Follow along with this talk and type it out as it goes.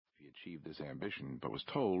achieved this ambition, but was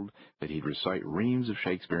told that he'd recite reams of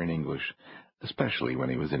Shakespeare in English, especially when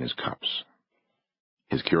he was in his cups.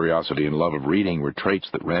 His curiosity and love of reading were traits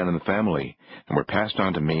that ran in the family and were passed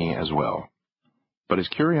on to me as well. But his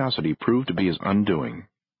curiosity proved to be his undoing.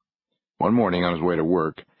 One morning on his way to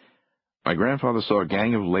work, my grandfather saw a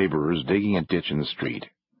gang of laborers digging a ditch in the street.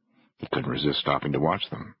 He couldn't resist stopping to watch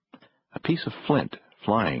them. A piece of flint,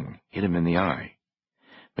 flying, hit him in the eye.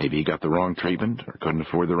 Maybe he got the wrong treatment or couldn't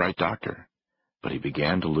afford the right doctor, but he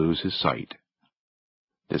began to lose his sight.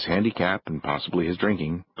 This handicap and possibly his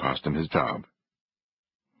drinking cost him his job.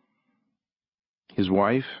 His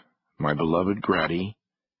wife, my beloved Gratty,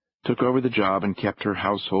 took over the job and kept her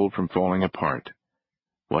household from falling apart.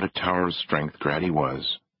 What a tower of strength Gratty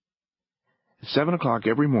was. At 7 o'clock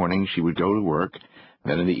every morning she would go to work,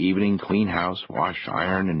 then in the evening clean house, wash,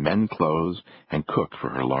 iron, and mend clothes, and cook for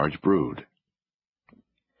her large brood.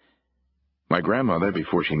 My grandmother,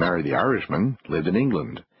 before she married the Irishman, lived in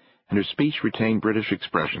England, and her speech retained British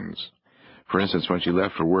expressions. For instance, when she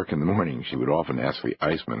left for work in the morning, she would often ask the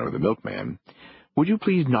iceman or the milkman, "Would you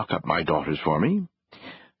please knock up my daughters for me?"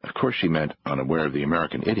 Of course she meant, unaware of the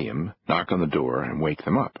American idiom, knock on the door and wake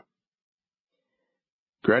them up.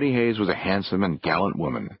 Gratty Hayes was a handsome and gallant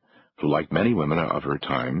woman, who, like many women of her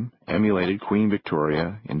time, emulated Queen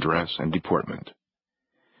Victoria in dress and deportment.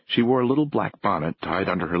 She wore a little black bonnet tied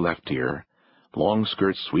under her left ear, long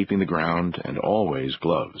skirts sweeping the ground, and always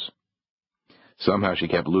gloves. Somehow she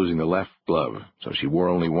kept losing the left glove, so she wore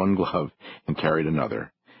only one glove and carried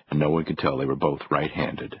another, and no one could tell they were both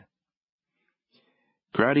right-handed.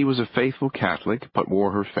 Gratty was a faithful Catholic, but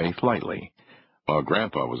wore her faith lightly, while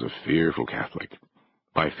Grandpa was a fearful Catholic.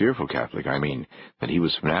 By fearful Catholic, I mean that he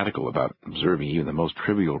was fanatical about observing even the most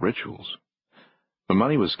trivial rituals. When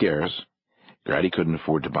money was scarce, Gratty couldn't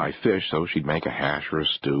afford to buy fish, so she'd make a hash or a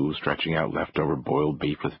stew, stretching out leftover boiled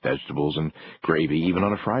beef with vegetables and gravy even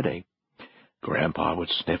on a Friday. Grandpa would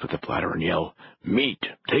sniff at the platter and yell, "Meat!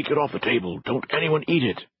 Take it off the table! Don't anyone eat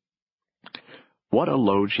it!" What a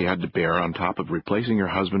load she had to bear on top of replacing her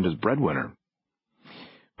husband as breadwinner.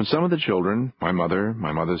 When some of the children, my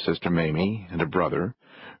mother's sister Mamie, and a brother,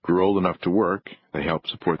 grew old enough to work, they helped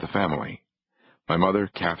support the family. My mother,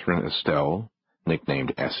 Katherine Estelle,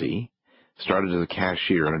 nicknamed Essie, started as a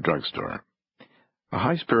cashier in a drugstore. A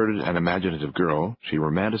high-spirited and imaginative girl, she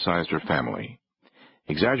romanticized her family.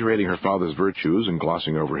 Exaggerating her father's virtues and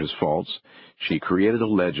glossing over his faults, she created a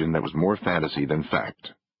legend that was more fantasy than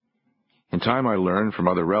fact. In time I learned from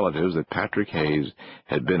other relatives that Patrick Hayes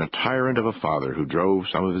had been a tyrant of a father who drove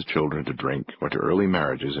some of his children to drink or to early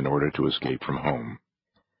marriages in order to escape from home.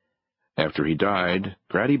 After he died,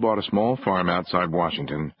 Gratty bought a small farm outside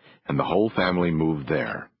Washington, and the whole family moved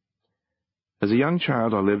there. As a young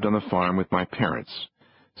child I lived on the farm with my parents.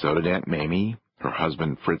 So did Aunt Mamie, her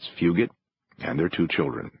husband Fritz Fugit, and their 2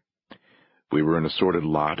 children. We were an assorted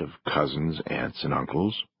lot of cousins, aunts, and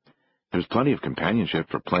uncles. There was plenty of companionship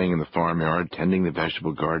for playing in the farmyard, tending the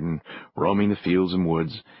vegetable garden, roaming the fields and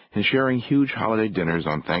woods, and sharing huge holiday dinners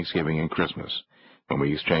on Thanksgiving and Christmas, when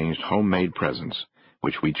we exchanged homemade presents,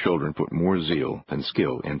 which we children put more zeal than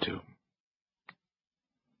skill into.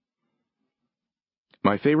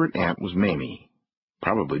 My favorite aunt was Mamie,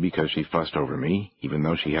 probably because she fussed over me, even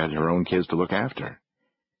though she had her own kids to look after.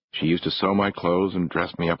 She used to sew my clothes and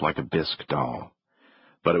dress me up like a bisque doll.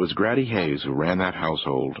 But it was Gratty Hayes who ran that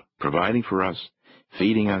household, providing for us,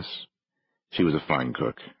 feeding us. She was a fine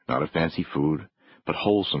cook, not of fancy food, but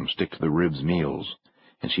wholesome, stick-to-the-ribs meals,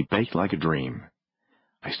 and she baked like a dream.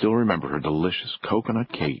 I still remember her delicious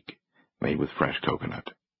coconut cake made with fresh coconut.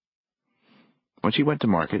 When she went to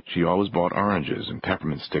market, she always bought oranges and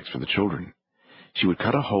peppermint sticks for the children. She would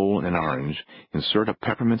cut a hole in an orange, insert a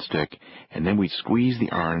peppermint stick, and then we'd squeeze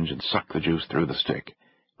the orange and suck the juice through the stick.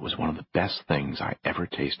 It was one of the best things I ever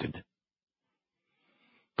tasted.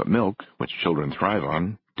 But milk, which children thrive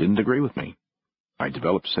on, didn't agree with me. I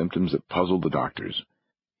developed symptoms that puzzled the doctors.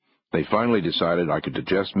 They finally decided I could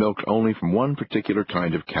digest milk only from one particular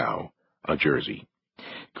kind of cow, a Jersey.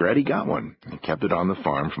 Gratty got one and kept it on the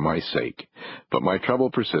farm for my sake, but my trouble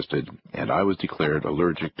persisted, and I was declared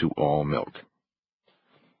allergic to all milk.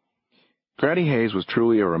 Gratty Hayes was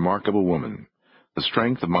truly a remarkable woman, the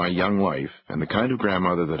strength of my young life, and the kind of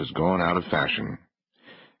grandmother that has gone out of fashion.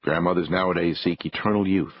 Grandmothers nowadays seek eternal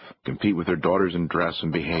youth, compete with their daughters in dress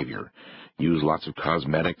and behavior, use lots of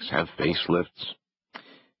cosmetics, have facelifts.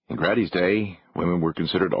 In Gratty's day, women were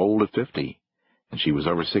considered old at 50, and she was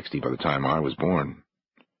over 60 by the time I was born.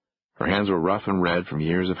 Her hands were rough and red from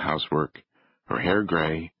years of housework, her hair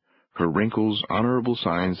gray, her wrinkles honorable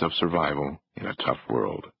signs of survival in a tough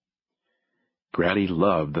world. Gratty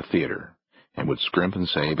loved the theater. and would scrimp and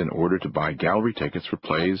save in order to buy gallery tickets for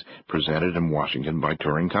plays presented in Washington by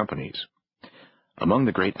touring companies. Among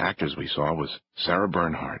the great actors we saw was Sarah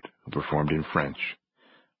Bernhardt, who performed in French.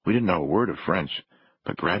 We didn't know a word of French,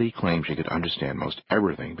 but Gratty claimed she could understand most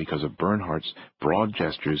everything because of Bernhardt's broad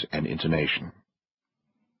gestures and intonation.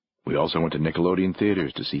 We also went to Nickelodeon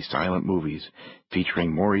theaters to see silent movies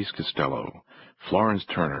featuring Maurice Costello, Florence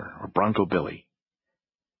Turner, or Bronco Billy.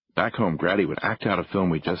 Back home, Gratty would act out a film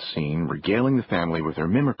we'd just seen, regaling the family with her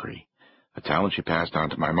mimicry, a talent she passed on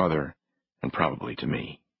to my mother and probably to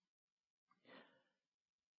me.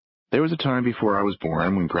 There was a time before I was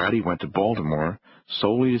born when Gratty went to Baltimore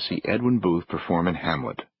solely to see Edwin Booth perform in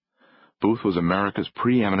Hamlet. Booth was America's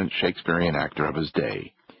preeminent Shakespearean actor of his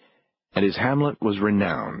day, and his Hamlet was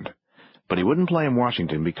renowned, but he wouldn't play in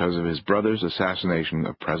Washington because of his brother's assassination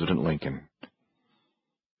of President Lincoln.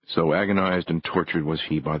 So agonized and tortured was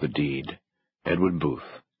he by the deed, Edwin Booth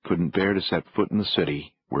couldn't bear to set foot in the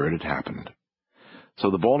city where it had happened.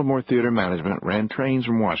 So the Baltimore theater management ran trains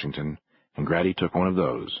from Washington, and Gratty took one of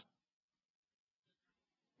those.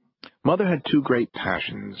 Mother had two great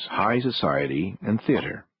passions, high society and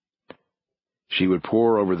theater. She would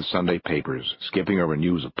pore over the Sunday papers, skipping over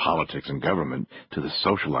news of politics and government to the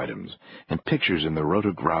social items and pictures in the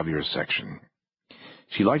rotogravure section.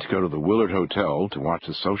 She liked to go to the Willard Hotel to watch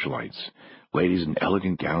the socialites, ladies in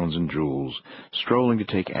elegant gowns and jewels, strolling to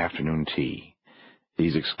take afternoon tea.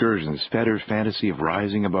 These excursions fed her fantasy of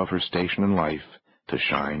rising above her station in life to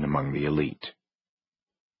shine among the elite.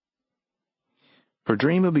 Her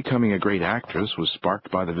dream of becoming a great actress was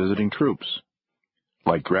sparked by the visiting troops.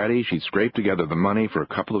 Like Gratty, she'd scrape together the money for a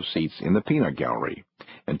couple of seats in the peanut gallery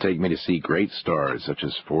and take me to see great stars such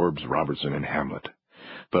as Forbes Robertson and Hamlet.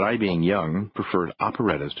 But I, being young, preferred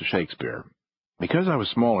operettas to Shakespeare. Because I was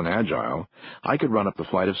small and agile, I could run up the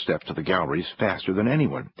flight of steps to the galleries faster than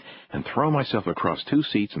anyone and throw myself across two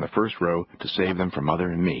seats in the first row to save them for Mother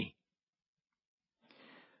and me.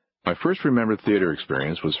 My first remembered theater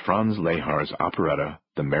experience was Franz Lehar's operetta,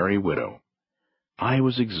 The Merry Widow. I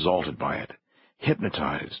was exalted by it,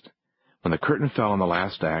 hypnotized. When the curtain fell on the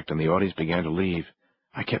last act and the audience began to leave,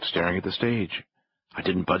 I kept staring at the stage. I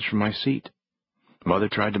didn't budge from my seat. Mother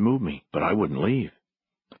tried to move me, but I wouldn't leave.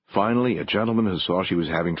 Finally, a gentleman who saw she was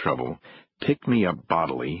having trouble picked me up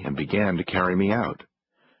bodily and began to carry me out.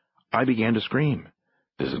 I began to scream.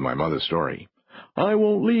 This is my mother's story. "I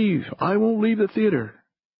won't leave! I won't leave the theater!"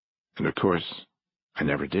 And, of course, I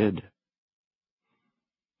never did.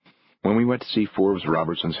 When we went to see Forbes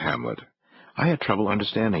Robertson's Hamlet, I had trouble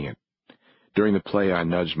understanding it. During the play, I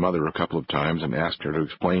nudged Mother a couple of times and asked her to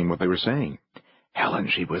explain what they were saying. "Helen,"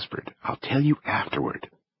 she whispered, "I'll tell you afterward."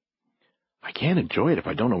 "I can't enjoy it if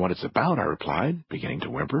I don't know what it's about," I replied, beginning to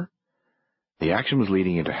whimper. The action was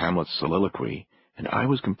leading into Hamlet's soliloquy, and I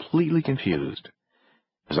was completely confused.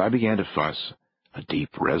 As I began to fuss, a deep,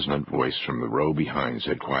 resonant voice from the row behind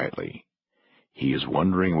said quietly, "He is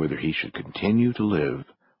wondering whether he should continue to live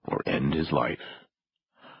or end his life."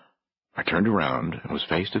 I turned around and was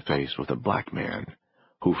face to face with a black man,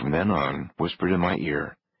 who from then on whispered in my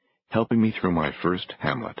ear, helping me through my first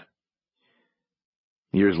Hamlet.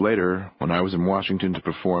 Years later, when I was in Washington to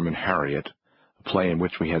perform in Harriet, a play in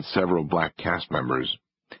which we had several black cast members,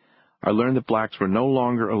 I learned that blacks were no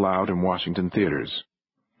longer allowed in Washington theaters.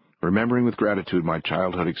 Remembering with gratitude my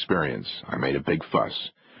childhood experience, I made a big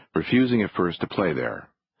fuss, refusing at first to play there.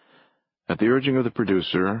 At the urging of the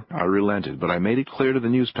producer, I relented, but I made it clear to the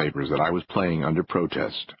newspapers that I was playing under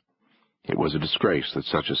protest. It was a disgrace that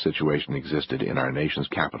such a situation existed in our nation's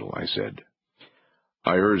capital, I said.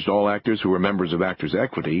 I urged all actors who were members of Actors'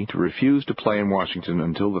 Equity to refuse to play in Washington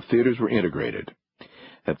until the theaters were integrated.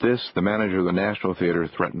 At this, the manager of the National Theater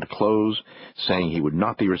threatened to close, saying he would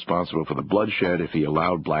not be responsible for the bloodshed if he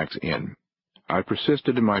allowed blacks in. I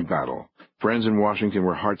persisted in my battle. Friends in Washington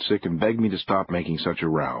were heartsick and begged me to stop making such a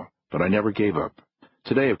row, but I never gave up.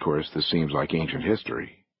 Today, of course, this seems like ancient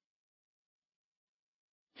history.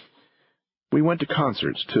 We went to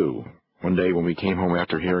concerts, too. One day when we came home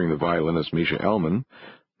after hearing the violinist Misha Elman,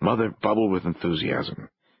 Mother bubbled with enthusiasm.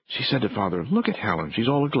 She said to Father, "Look at Helen, she's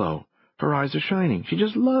all aglow. Her eyes are shining. She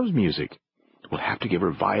just loves music. We'll have to give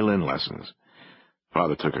her violin lessons."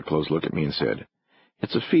 Father took a close look at me and said,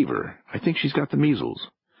 "It's a fever. I think she's got the measles."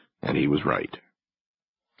 And he was right.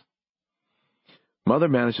 Mother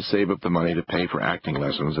managed to save up the money to pay for acting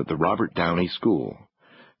lessons at the Robert Downey School.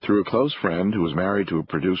 Through a close friend who was married to a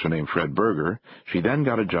producer named Fred Berger, she then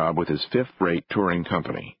got a job with his fifth-rate touring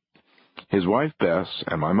company. His wife, Bess,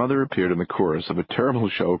 and my mother appeared in the chorus of a terrible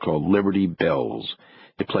show called Liberty Bells.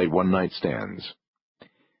 It played one-night stands.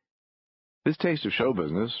 This taste of show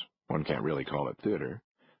business, one can't really call it theater,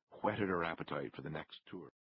 whetted her appetite for the next tour.